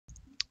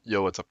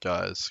Yo, what's up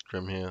guys?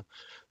 Grim here.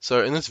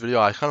 So in this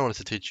video, I kind of wanted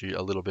to teach you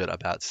a little bit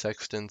about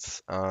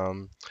sextants.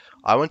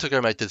 I went to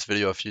go make this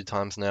video a few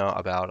times now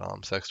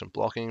about sextant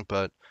blocking,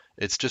 but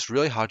it's just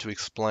really hard to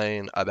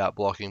explain about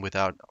blocking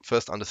without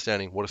first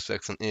understanding what a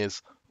sextant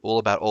is, all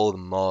about all of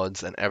the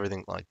mods and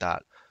everything like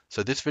that.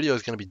 So this video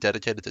is going to be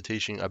dedicated to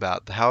teaching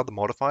about how the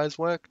modifiers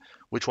work,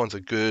 which ones are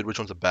good, which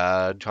ones are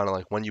bad, kind of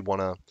like when you want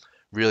to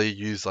really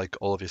use like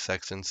all of your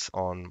sextants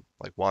on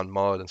like one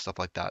mod and stuff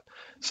like that.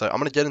 So I'm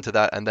going to get into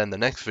that, and then the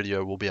next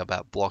video will be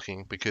about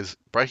blocking because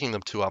breaking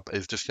them two up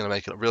is just going to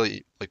make it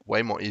really like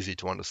way more easy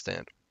to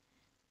understand.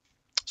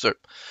 So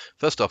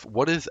first off,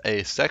 what is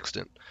a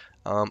sextant?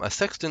 A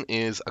sextant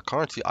is a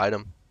currency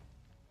item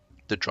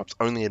that drops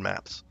only in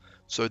maps.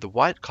 So the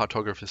white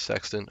cartographer's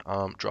sextant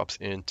drops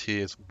in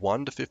tiers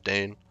 1 to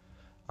 15,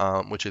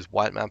 which is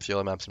white maps,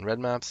 yellow maps, and red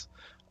maps.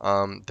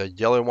 The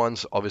yellow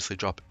ones obviously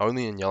drop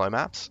only in yellow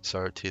maps,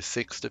 so tier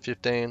 6 to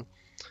 15,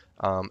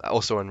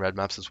 also in red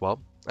maps as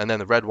well. And then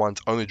the red ones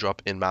only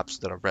drop in maps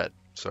that are red.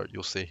 So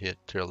you'll see here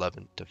tier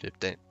 11 to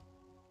 15.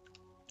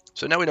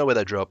 So now we know where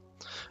they drop.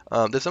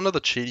 There's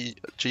another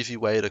cheesy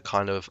way to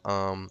kind of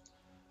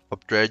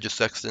upgrade your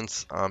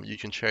sextants. You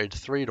can trade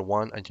 3 to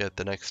 1 and get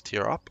the next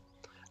tier up.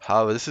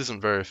 However, this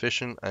isn't very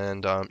efficient,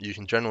 and you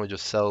can generally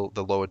just sell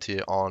the lower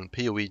tier on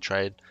PoE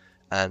trade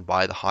and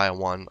buy the higher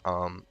one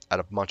at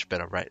a much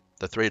better rate.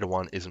 The 3 to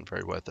 1 isn't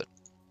very worth it.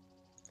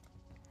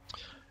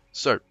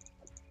 So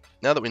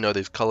now that we know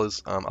these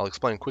colors, I'll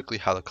explain quickly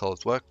how the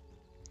colors work.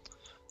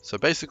 So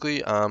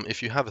basically,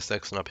 if you have a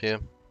sextant up here,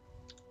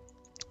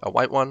 a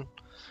white one,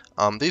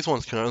 these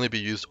ones can only be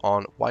used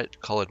on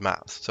white colored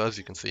maps. So as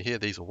you can see here,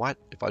 these are white.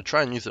 If I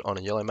try and use it on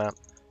a yellow map,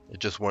 it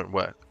just won't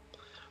work.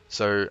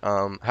 So,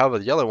 however,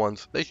 the yellow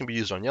ones, they can be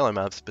used on yellow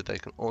maps, but they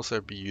can also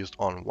be used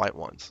on white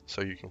ones.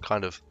 So you can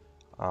kind of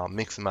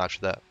mix and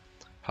match there.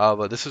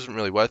 However, this isn't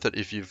really worth it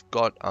if you've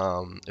got,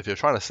 if you're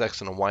trying to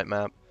sextant a white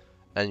map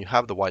and you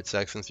have the white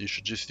sextants, you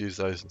should just use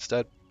those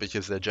instead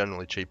because they're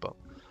generally cheaper.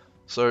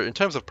 So in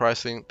terms of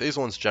pricing, these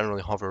ones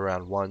generally hover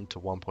around 1 to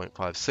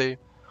 1.5C.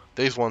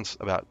 These ones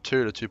about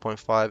 2 to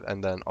 2.5,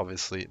 and then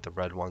obviously the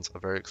red ones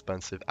are very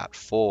expensive at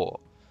 4.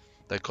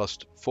 They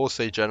cost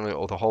 4C generally,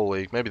 or the whole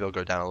league. Maybe they'll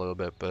go down a little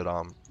bit,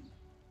 but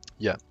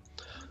yeah.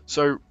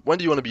 So when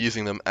do you want to be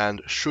using them,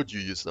 and should you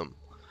use them?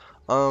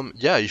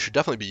 Yeah, you should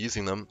definitely be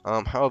using them.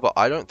 However,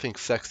 I don't think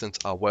sextants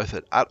are worth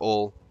it at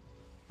all,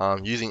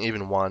 using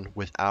even one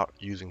without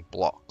using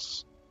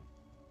blocks,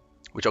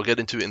 which I'll get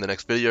into in the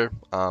next video.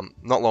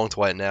 Not long to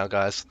wait now,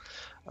 guys.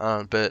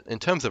 But in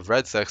terms of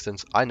red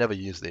sextants, I never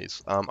use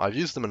these. I've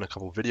used them in a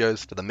couple of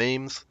videos for the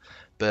memes,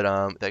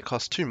 but they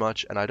cost too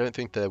much, and I don't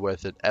think they're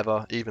worth it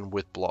ever, even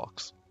with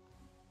blocks.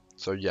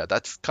 So yeah,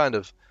 that's kind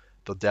of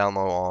the down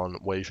low on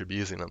where you should be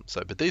using them.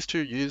 So, but these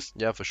two use,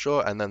 yeah, for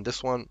sure, and then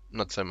this one,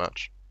 not so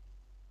much.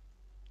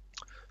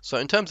 So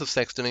in terms of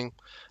sextanting,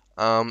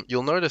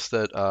 you'll notice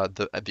that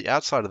the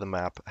outside of the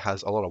map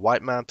has a lot of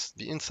white maps,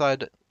 the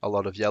inside a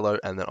lot of yellow,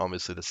 and then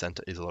obviously the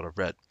center is a lot of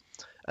red.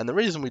 And the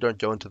reason we don't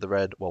go into the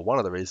red, well, one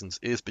of the reasons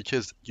is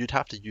because you'd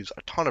have to use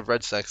a ton of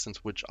red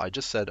sextants, which I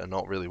just said are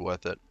not really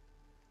worth it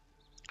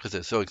because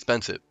they're so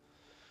expensive.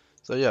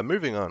 So yeah,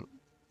 moving on.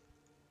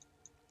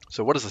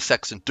 So what does a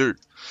sextant do?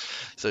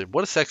 So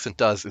what a sextant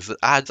does is it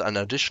adds an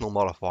additional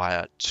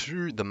modifier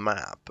to the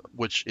map,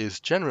 which is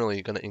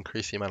generally going to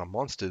increase the amount of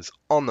monsters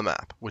on the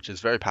map, which is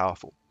very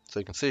powerful. So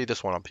you can see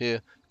this one up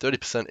here,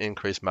 30%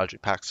 increased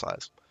magic pack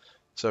size.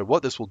 So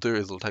what this will do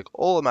is it'll take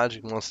all the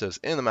magic monsters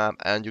in the map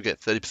and you get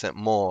 30%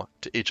 more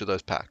to each of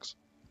those packs,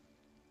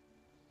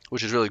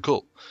 which is really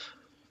cool.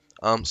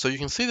 So you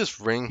can see this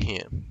ring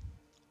here.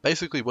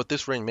 Basically what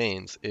this ring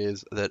means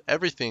is that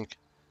everything,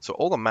 so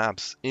all the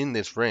maps in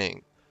this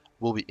ring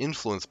will be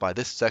influenced by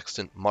this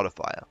sextant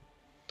modifier.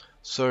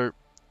 So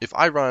if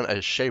I run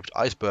a shaped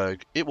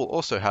iceberg, it will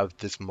also have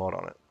this mod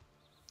on it,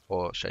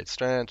 or shaped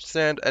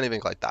sand,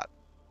 anything like that.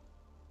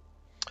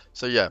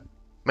 So yeah,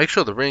 make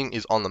sure the ring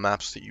is on the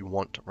maps that you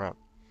want to run.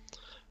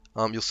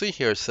 You'll see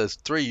here it says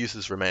 3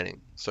 uses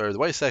remaining. So the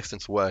way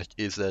sextants work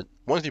is that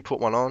once you put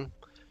one on,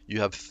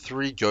 you have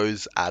 3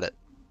 goes at it.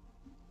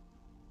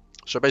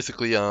 So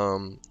basically,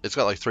 it's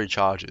got like 3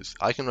 charges.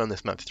 I can run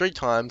this map 3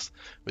 times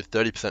with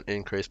 30%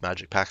 increased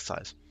magic pack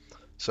size.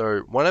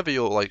 So whenever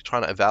you're like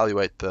trying to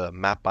evaluate the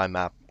map by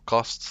map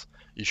costs,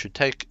 you should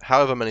take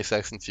however many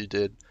sextants you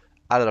did,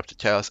 add it up to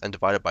chaos, and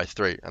divide it by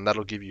 3, and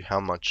that'll give you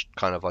how much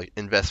kind of like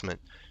investment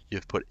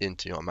you've put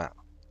into your map.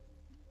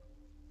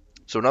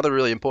 So another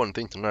really important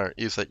thing to know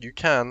is that you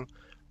can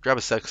grab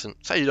a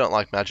sextant, say you don't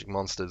like magic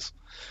monsters,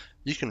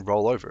 you can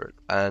roll over it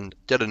and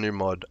get a new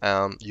mod.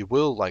 You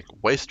will like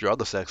waste your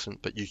other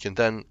sextant, but you can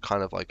then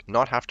kind of like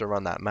not have to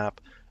run that map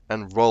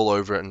and roll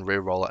over it and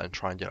re-roll it and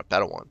try and get a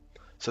better one.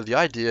 So the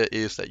idea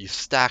is that you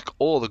stack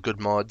all the good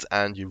mods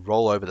and you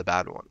roll over the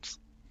bad ones.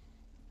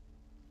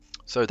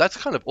 So that's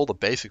kind of all the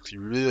basics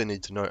you really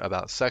need to know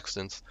about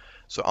sextants.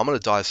 So I'm going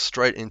to dive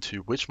straight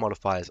into which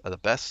modifiers are the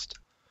best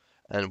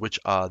and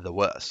which are the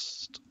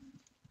worst.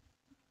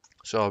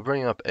 So I'll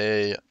bring up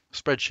a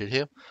spreadsheet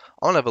here.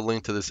 I'll have a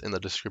link to this in the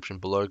description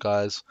below,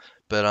 guys.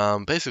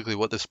 But basically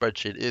what this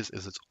spreadsheet is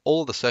it's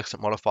all the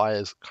sextant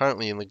modifiers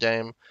currently in the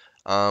game.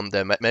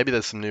 Maybe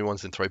there's some new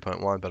ones in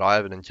 3.1, but I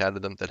haven't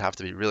encountered them. They'd have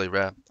to be really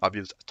rare. I've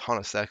used a ton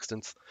of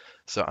sextants,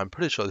 so I'm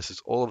pretty sure this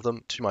is all of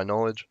them to my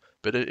knowledge.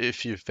 But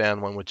if you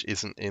found one which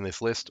isn't in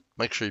this list,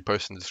 make sure you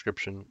post in the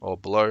description or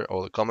below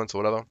or the comments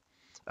or whatever,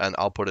 and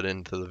I'll put it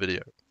into the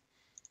video.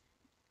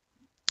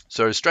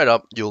 So straight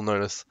up, you'll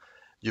notice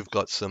you've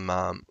got some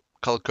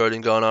color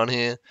coding going on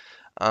here.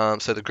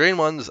 So the green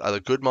ones are the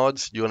good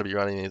mods. You want to be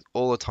running these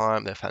all the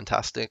time. They're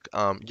fantastic.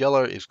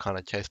 Yellow is kind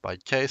of case by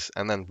case,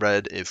 and then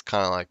red is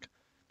kind of like,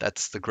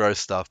 that's the gross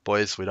stuff,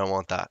 boys. We don't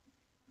want that.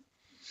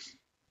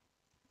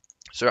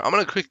 So I'm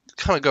going to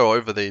kind of go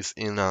over these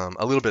in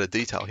a little bit of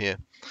detail here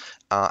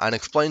and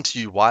explain to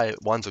you why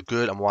ones are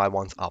good and why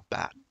ones are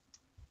bad.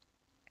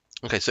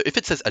 Okay, so if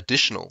it says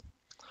additional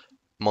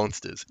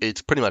monsters,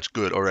 it's pretty much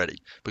good already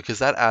because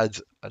that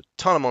adds a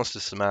ton of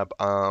monsters to the map.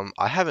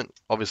 I haven't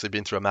obviously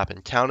been through a map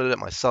and counted it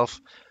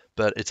myself,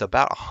 but it's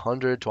about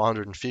 100 to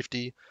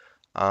 150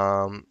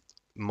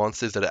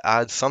 monsters that it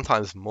adds,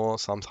 sometimes more,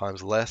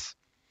 sometimes less.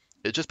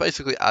 It just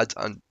basically adds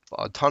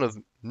a ton of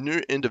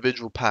new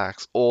individual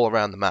packs all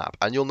around the map,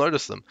 and you'll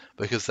notice them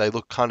because they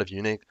look kind of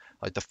unique.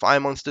 Like the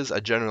fire monsters are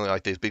generally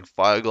like these big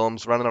fire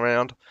golems running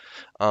around.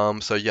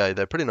 So yeah,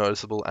 they're pretty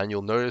noticeable, and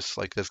you'll notice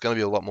like there's going to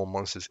be a lot more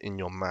monsters in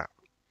your map.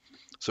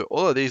 So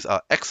all of these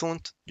are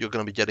excellent. You're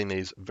going to be getting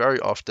these very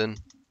often.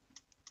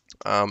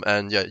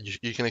 And yeah,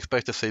 you can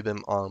expect to see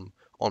them on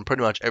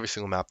pretty much every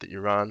single map that you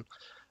run.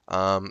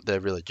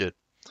 They're really good.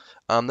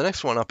 The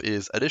next one up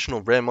is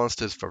additional rare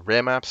monsters for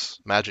rare maps,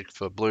 magic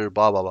for blue,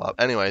 blah blah blah.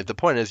 Anyway, the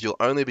point is you'll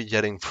only be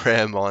getting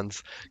rare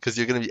mons because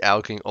you're going to be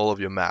alching all of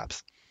your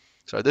maps.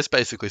 So this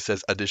basically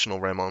says additional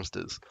rare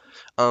monsters.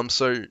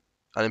 So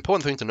an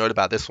important thing to note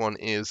about this one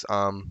is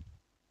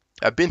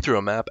I've been through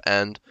a map,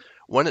 and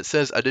when it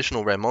says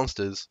additional rare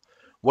monsters,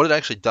 what it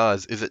actually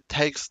does is it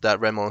takes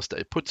that rare monster,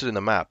 it puts it in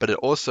the map, but it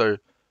also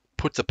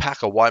puts a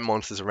pack of white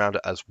monsters around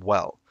it as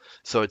well.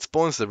 So it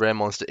spawns the rare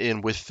monster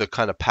in with the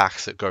kind of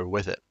packs that go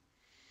with it.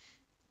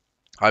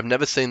 I've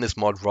never seen this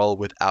mod roll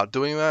without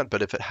doing that,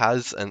 but if it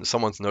has and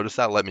someone's noticed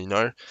that, let me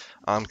know,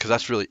 because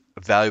that's really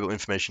valuable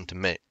information to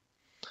me.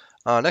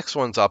 Next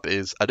one's up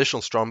is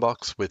additional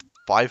Strongbox with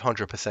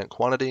 500%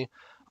 quantity.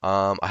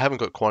 I haven't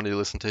got quantity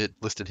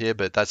listed here,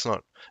 but it's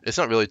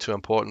not really too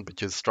important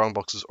because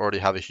Strongboxes already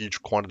have a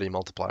huge quantity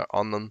multiplier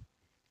on them.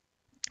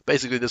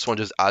 Basically, this one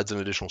just adds an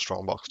additional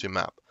Strongbox to your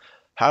map.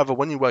 However,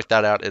 when you work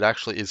that out, it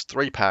actually is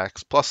 3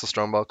 packs plus the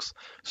Strongbox,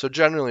 so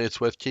generally it's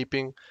worth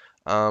keeping.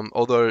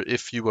 Although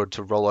if you were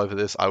to roll over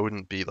this, I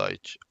wouldn't be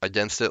like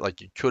against it,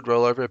 like you could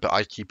roll over it, but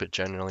I keep it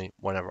generally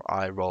whenever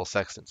I roll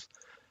Sextants.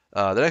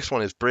 The next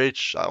one is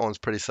Breach. That one's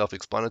pretty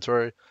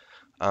self-explanatory.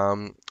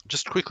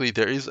 Just quickly,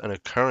 there is an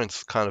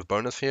occurrence kind of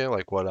bonus here,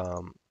 like what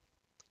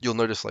you'll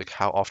notice like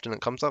how often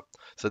it comes up.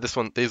 So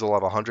these all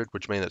have 100,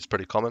 which means it's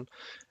pretty common,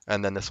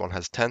 and then this one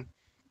has 10,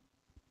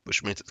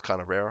 which means it's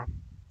kind of rarer.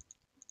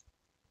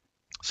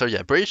 So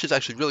yeah, Breach is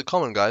actually really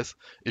common, guys.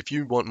 If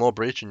you want more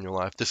Breach in your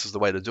life, this is the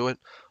way to do it.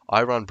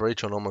 I run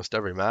Breach on almost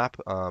every map.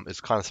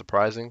 It's kind of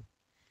surprising.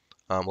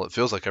 Well, it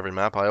feels like every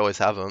map. I always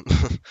have them.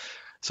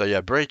 So yeah,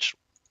 Breach.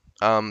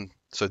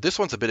 So this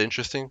one's a bit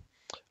interesting.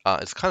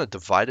 It's kind of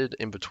divided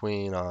in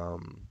between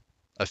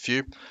a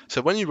few.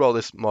 So when you roll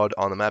this mod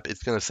on the map,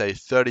 it's going to say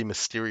 30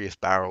 mysterious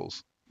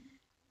barrels.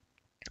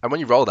 And when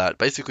you roll that,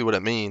 basically what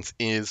it means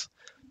is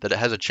that it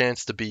has a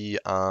chance to be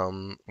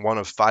one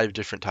of 5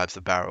 different types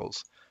of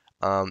barrels.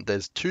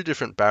 There's 2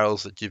 different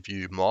barrels that give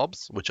you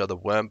mobs, which are the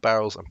worm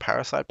barrels and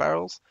parasite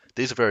barrels.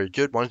 These are very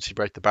good. Once you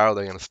break the barrel,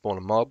 they're going to spawn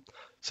a mob.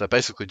 So it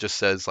basically just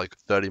says like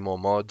 30 more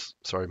mobs,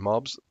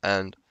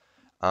 and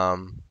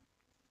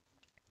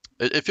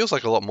it feels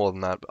like a lot more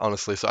than that,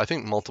 honestly. So I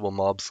think multiple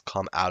mobs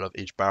come out of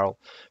each barrel.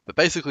 But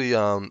basically,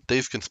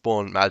 these can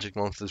spawn magic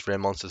monsters, rare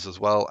monsters as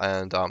well,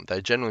 and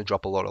they generally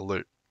drop a lot of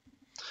loot.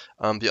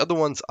 The other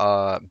ones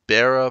are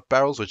Berra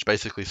Barrels, which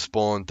basically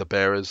spawn the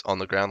bearers on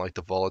the ground, like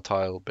the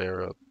volatile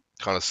bearer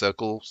kind of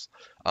circles.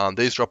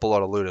 These drop a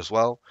lot of loot as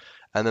well.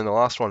 And then the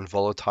last one,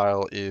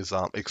 volatile, is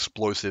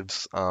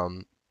explosives.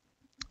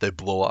 They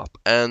blow up.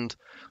 And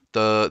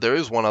there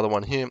is one other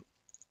one here,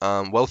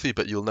 wealthy,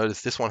 but you'll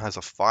notice this one has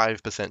a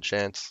 5%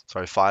 chance,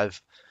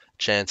 5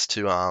 chance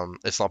to,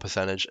 it's not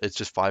percentage, it's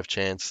just 5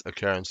 chance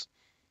occurrence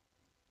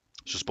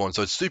to spawn.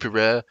 So it's super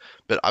rare,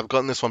 but I've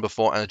gotten this one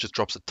before and it just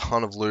drops a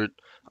ton of loot,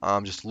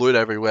 just loot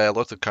everywhere,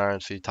 lots of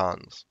currency,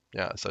 tons.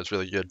 Yeah, so it's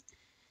really good.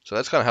 So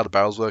that's kind of how the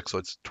barrels work. So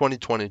it's 20,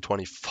 20,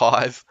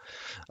 25,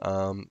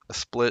 a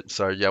split.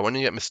 So yeah, when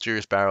you get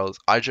mysterious barrels,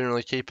 I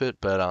generally keep it,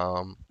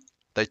 but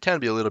they can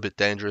be a little bit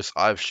dangerous.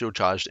 I've shield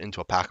charged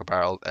into a pack of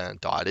barrels and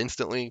died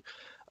instantly.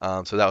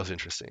 So that was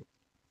interesting.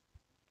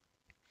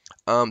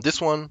 This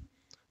one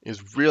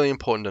is really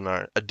important to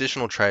know.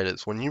 Additional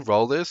traders. When you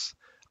roll this,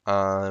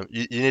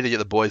 you need to get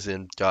the boys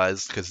in,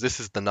 guys, because this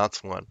is the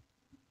nuts one.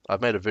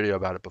 I've made a video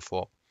about it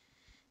before.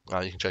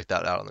 You can check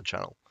that out on the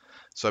channel.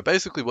 So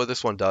basically what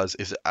this one does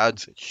is it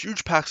adds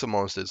huge packs of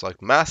monsters,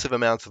 like massive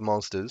amounts of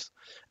monsters,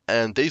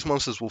 and these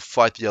monsters will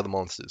fight the other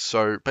monsters.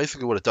 So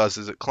basically what it does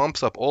is it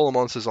clumps up all the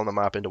monsters on the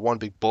map into one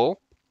big ball,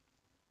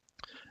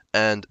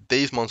 and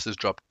these monsters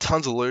drop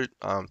tons of loot,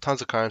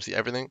 tons of currency,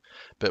 everything.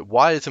 But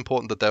why it's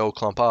important that they all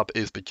clump up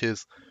is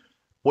because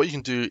what you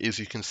can do is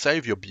you can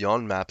save your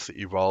beyond maps that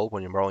you roll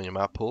when you're rolling your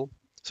map pool.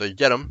 So you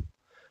get them,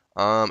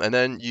 and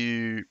then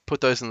you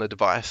put those in the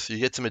device. You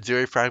get some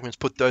Azeri fragments,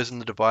 put those in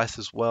the device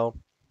as well.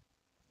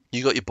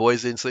 You got your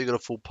boys in, so you got a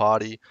full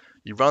party.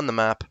 You run the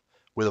map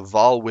with a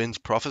Val Wins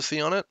prophecy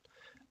on it,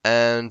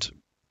 and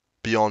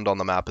Beyond on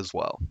the map as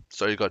well.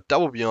 So you got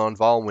double Beyond,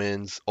 Val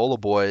Wins, all the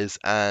boys,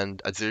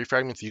 and Azeri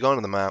fragments. You go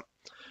onto the map.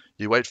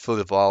 You wait for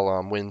the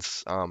Val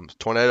Wins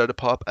tornado to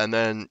pop, and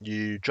then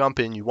you jump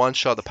in. You one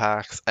shot the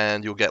packs,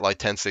 and you'll get like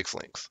 10 six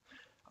links.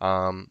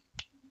 Um,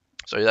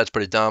 So yeah, that's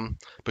pretty dumb.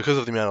 Because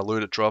of the amount of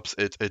loot it drops,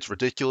 it's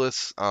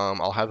ridiculous.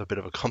 I'll have a bit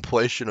of a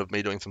compilation of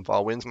me doing some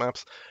File Wins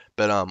maps.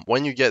 But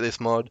when you get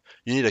this mod,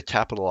 you need to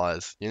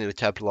capitalize. You need to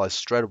capitalize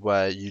straight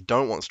away. You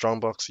don't want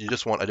Strongbox. You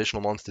just want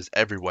additional monsters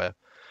everywhere.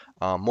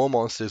 More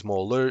monsters,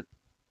 more loot.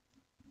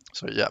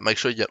 So yeah, make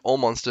sure you get all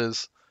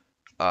monsters,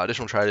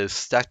 additional traders,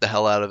 stack the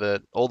hell out of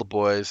it, all the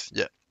boys.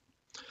 Yeah.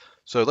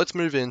 So let's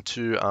move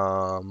into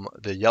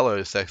the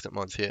yellow sextant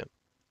mods here.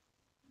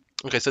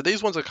 Okay, so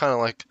these ones are kind of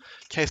like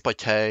case by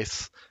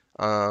case.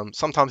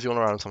 Sometimes you want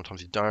to run them,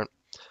 sometimes you don't.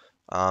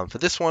 For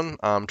this one,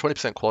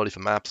 20% quality for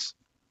maps.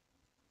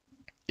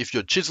 If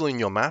you're chiseling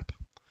your map,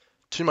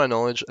 to my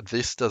knowledge,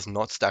 this does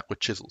not stack with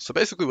chisel. So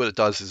basically what it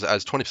does is it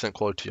adds 20%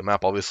 quality to your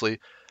map, obviously,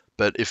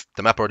 but if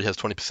the map already has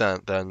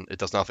 20%, then it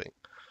does nothing.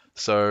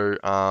 So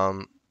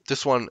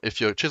this one,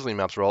 if you're chiseling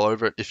maps, roll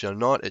over it. If you're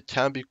not, it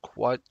can be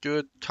quite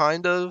good,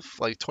 kind of.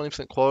 Like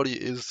 20% quality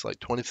is like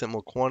 20%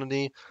 more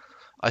quantity.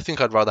 I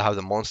think I'd rather have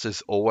the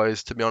monsters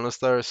always, to be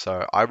honest, though.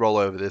 So I roll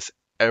over this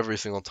every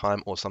single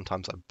time, or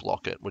sometimes I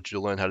block it, which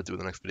you'll learn how to do in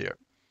the next video.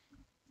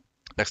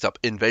 Next up,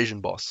 Invasion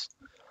Boss.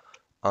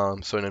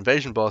 So an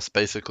Invasion Boss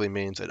basically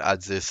means it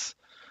adds this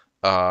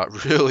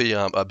really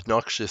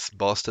obnoxious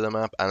boss to the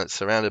map, and it's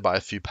surrounded by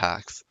a few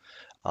packs.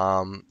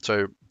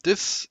 So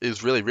this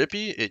is really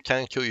rippy. It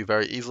can kill you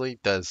very easily.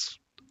 There's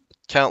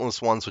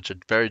countless ones which are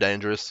very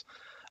dangerous.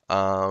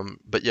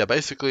 But yeah,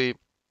 basically,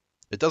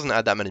 it doesn't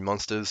add that many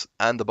monsters,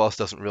 and the boss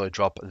doesn't really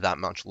drop that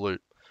much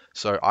loot.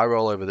 So I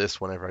roll over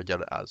this whenever I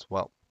get it as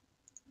well.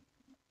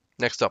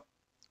 Next up,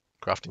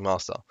 Crafting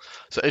Master.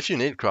 So if you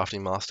need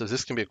Crafting Masters,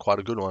 this can be quite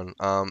a good one.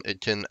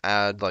 It can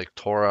add like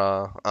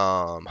Tora,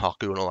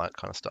 Haku, and all that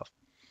kind of stuff.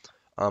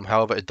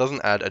 However, it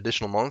doesn't add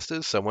additional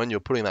monsters, so when you're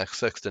putting that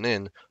Sextant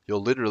in, you're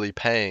literally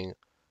paying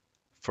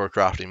for a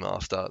Crafting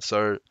Master.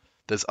 So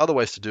there's other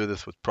ways to do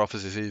this with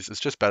prophecies. It's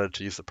just better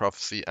to use the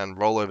prophecy and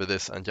roll over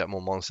this and get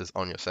more monsters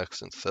on your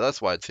sextants. So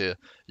that's why it's here.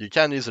 You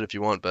can use it if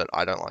you want, but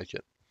I don't like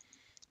it.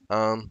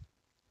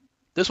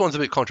 This one's a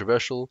bit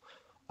controversial.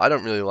 I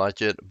don't really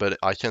like it, but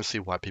I can see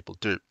why people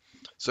do.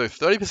 So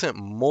 30%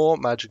 more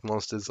magic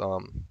monsters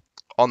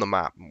on the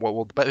map.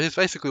 Well,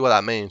 basically what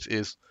that means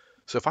is,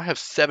 so if I have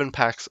 7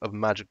 packs of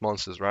magic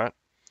monsters, right,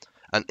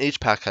 and each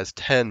pack has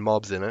 10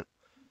 mobs in it,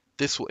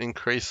 this will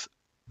increase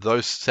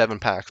those 7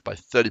 packs by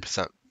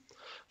 30%.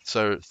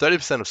 So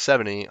 30% of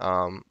 70,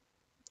 I'm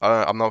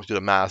not good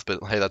at math,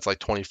 but hey, that's like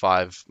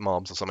 25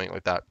 mobs or something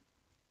like that.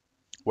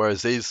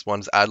 Whereas these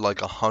ones add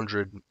like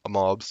 100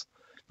 mobs.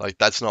 Like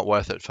that's not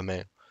worth it for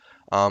me.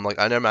 Like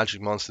I know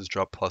Magic Monsters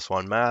drop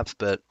 +1 maps,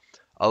 but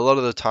a lot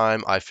of the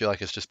time I feel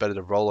like it's just better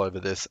to roll over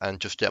this and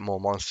just get more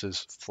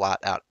monsters flat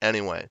out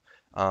anyway.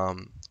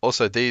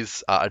 Also,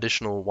 these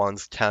additional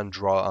ones can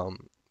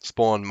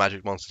spawn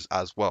Magic Monsters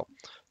as well.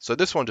 So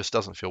this one just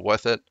doesn't feel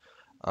worth it.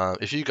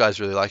 If you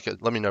guys really like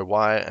it, let me know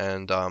why,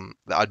 and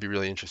I'd be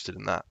really interested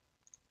in that.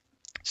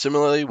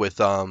 Similarly, with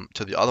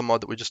to the other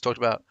mod that we just talked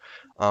about,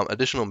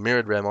 additional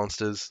mirrored rare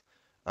monsters.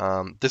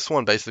 This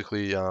one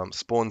basically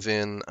spawns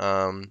in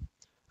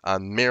a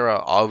mirror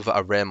of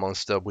a rare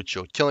monster which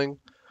you're killing.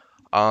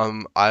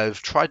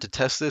 I've tried to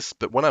test this,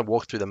 but when I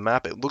walk through the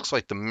map, it looks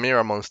like the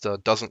mirror monster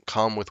doesn't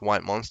come with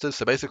white monsters.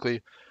 So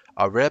basically,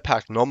 a rare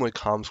pack normally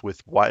comes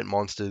with white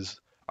monsters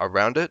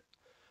around it,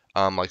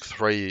 like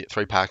three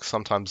packs,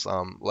 sometimes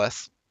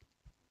less.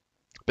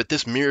 But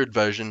this mirrored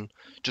version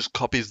just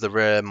copies the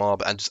rare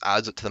mob and just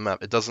adds it to the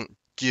map. It doesn't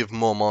give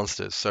more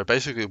monsters. So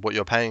basically what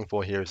you're paying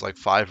for here is like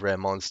 5 rare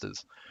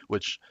monsters,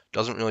 which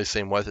doesn't really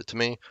seem worth it to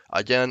me.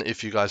 Again,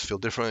 if you guys feel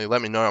differently,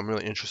 let me know. I'm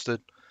really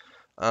interested.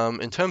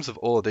 In terms of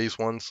all of these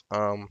ones,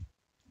 I'm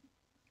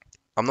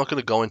not going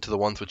to go into the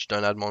ones which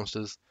don't add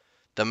monsters.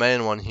 The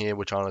main one here,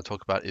 which I want to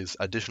talk about, is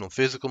additional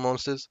physical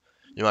monsters.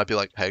 You might be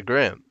like, hey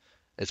Graham,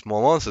 it's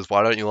more monsters.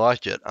 Why don't you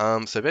like it?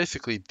 So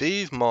basically,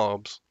 these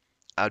mobs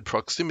add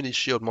proximity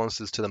shield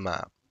monsters to the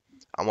map.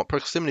 And what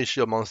proximity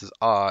shield monsters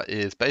are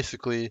is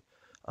basically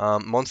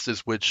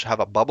monsters which have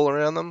a bubble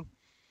around them,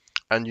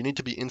 and you need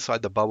to be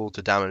inside the bubble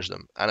to damage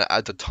them. And it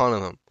adds a ton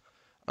of them.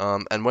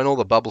 And when all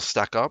the bubbles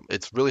stack up,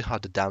 it's really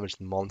hard to damage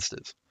the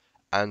monsters.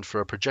 And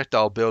for a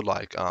projectile build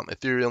like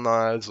ethereal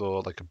knives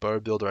or like a bow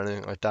build or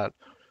anything like that,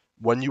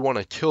 when you want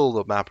to kill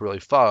the map really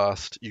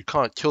fast, you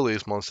can't kill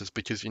these monsters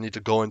because you need to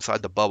go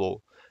inside the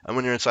bubble. And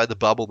when you're inside the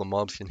bubble, the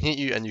mobs can hit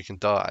you and you can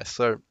die.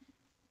 So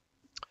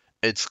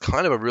it's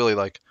kind of a really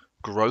like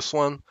gross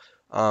one.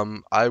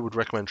 I would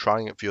recommend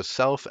trying it for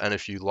yourself, and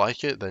if you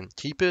like it, then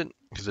keep it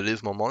because it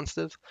is more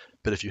monsters.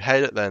 But if you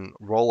hate it, then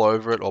roll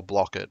over it or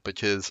block it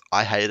because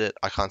I hate it.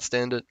 I can't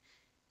stand it.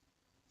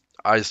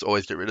 I just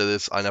always get rid of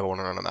this. I never want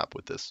to run a map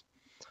with this.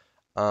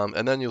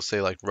 And then you'll see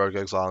like Rogue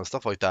Exile and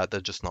stuff like that.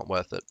 They're just not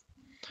worth it.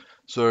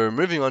 So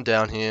moving on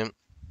down here,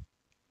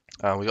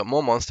 we got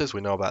more monsters.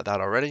 We know about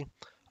that already.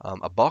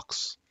 A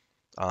box.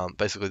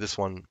 Basically, this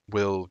one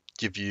will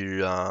give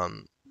you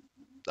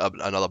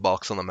another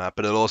box on the map,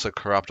 but it'll also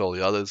corrupt all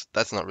the others.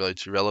 That's not really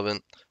too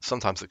relevant.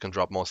 Sometimes it can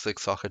drop more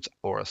 6 sockets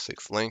or a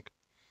 6th link.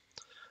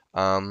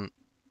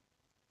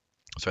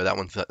 So that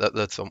one's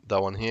that's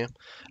that one here.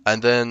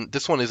 And then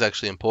this one is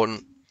actually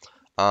important.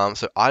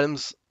 So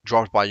items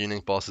dropped by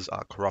unique bosses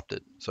are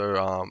corrupted.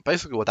 So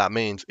basically what that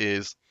means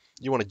is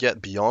you want to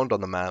get beyond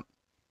on the map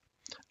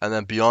and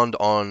then beyond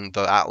on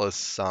the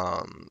Atlas,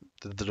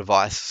 the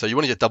device. So you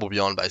want to get double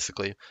beyond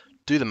basically.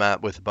 Do the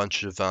map with a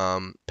bunch of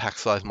pack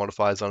size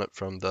modifiers on it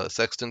from the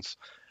Sextants.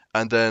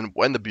 And then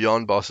when the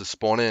beyond bosses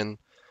spawn in,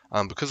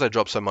 because they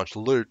drop so much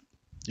loot,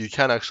 you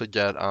can actually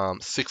get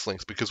 6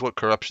 links because what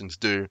corruptions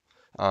do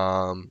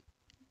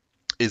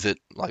is it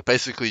like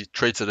basically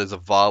treats it as a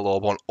Vile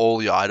Orb on all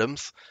the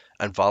items,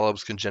 and Vile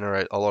Orbs can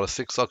generate a lot of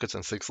 6 sockets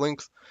and 6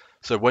 links.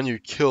 So when you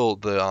kill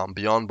the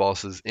beyond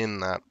bosses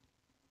in that,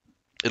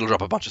 it'll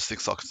drop a bunch of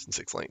 6 sockets and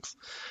 6 links.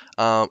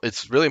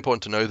 It's really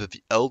important to know that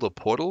the Elder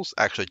Portals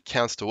actually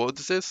counts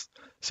towards this.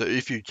 So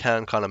if you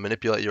can kind of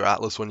manipulate your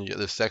Atlas when you get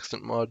the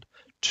Sextant mod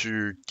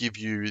to give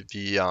you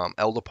the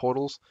Elder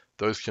Portals,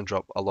 those can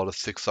drop a lot of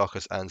 6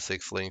 sockets and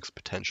 6 links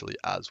potentially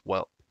as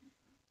well.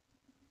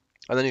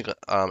 And then you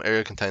got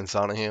Area Contained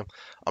Zana here.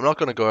 I'm not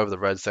going to go over the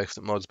red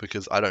Sextant mods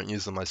because I don't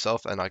use them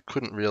myself, and I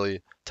couldn't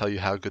really tell you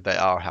how good they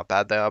are or how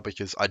bad they are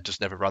because I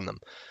just never run them.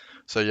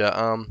 So yeah,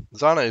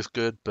 Zana is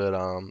good, but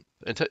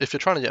if you're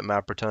trying to get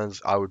map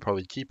returns, I would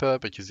probably keep her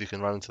because you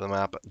can run into the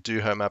map, do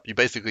her map. You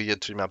basically get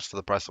 2 maps for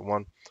the price of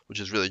 1, which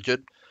is really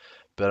good.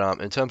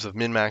 But in terms of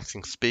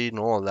min-maxing speed and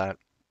all of that,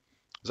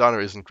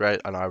 Zana isn't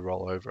great, and I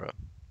roll over her.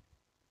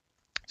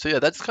 So yeah,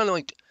 that's kind of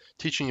like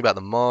teaching you about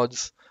the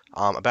mods,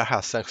 about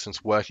how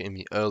Sextants work in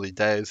the early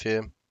days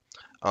here.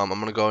 I'm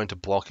going to go into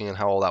blocking and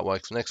how all that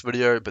works next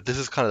video, but this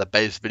is kind of the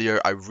base video.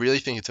 I really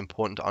think it's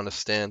important to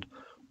understand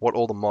what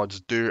all the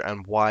mods do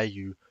and why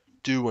you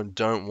do and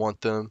don't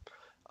want them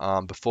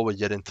before we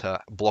get into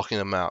blocking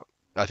them out.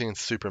 I think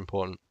it's super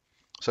important.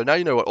 So now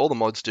you know what all the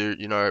mods do,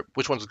 you know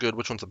which ones are good,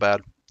 which ones are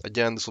bad.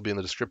 Again, this will be in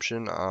the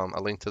description,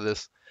 a link to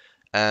this.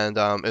 And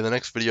in the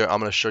next video, I'm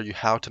going to show you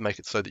how to make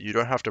it so that you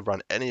don't have to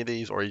run any of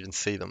these or even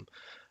see them.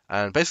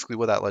 And basically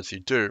what that lets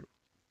you do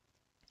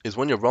is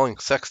when you're rolling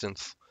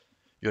Sextants,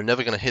 you're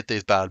never going to hit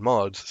these bad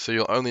mods, so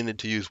you'll only need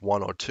to use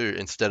 1 or 2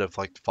 instead of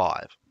like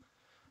 5.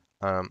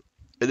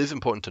 It is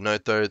important to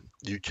note though,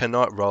 you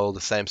cannot roll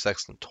the same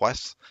Sextant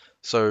twice.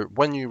 So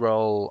when you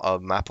roll a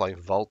map like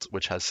Vault,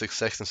 which has 6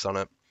 Sextants on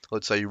it,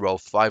 let's say you roll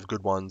 5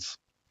 good ones,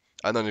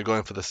 and then you're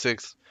going for the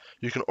 6th,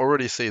 you can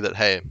already see that,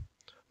 hey,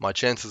 my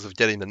chances of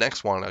getting the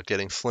next one are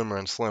getting slimmer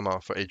and slimmer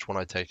for each one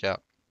I take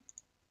out.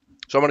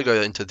 So I'm going to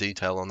go into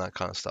detail on that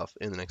kind of stuff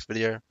in the next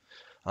video.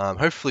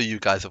 Hopefully you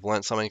guys have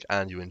learned something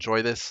and you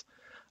enjoy this.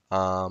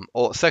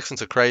 All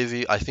Sextants are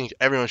crazy. I think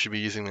everyone should be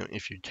using them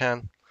if you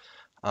can.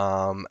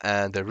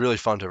 And they're really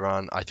fun to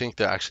run. I think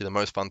they're actually the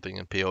most fun thing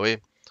in PoE.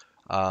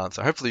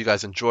 So hopefully you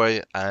guys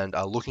enjoy and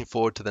are looking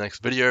forward to the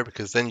next video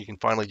because then you can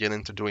finally get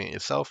into doing it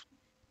yourself.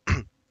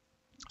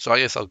 So I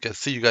guess I'll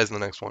see you guys in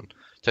the next one.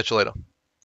 Catch you later.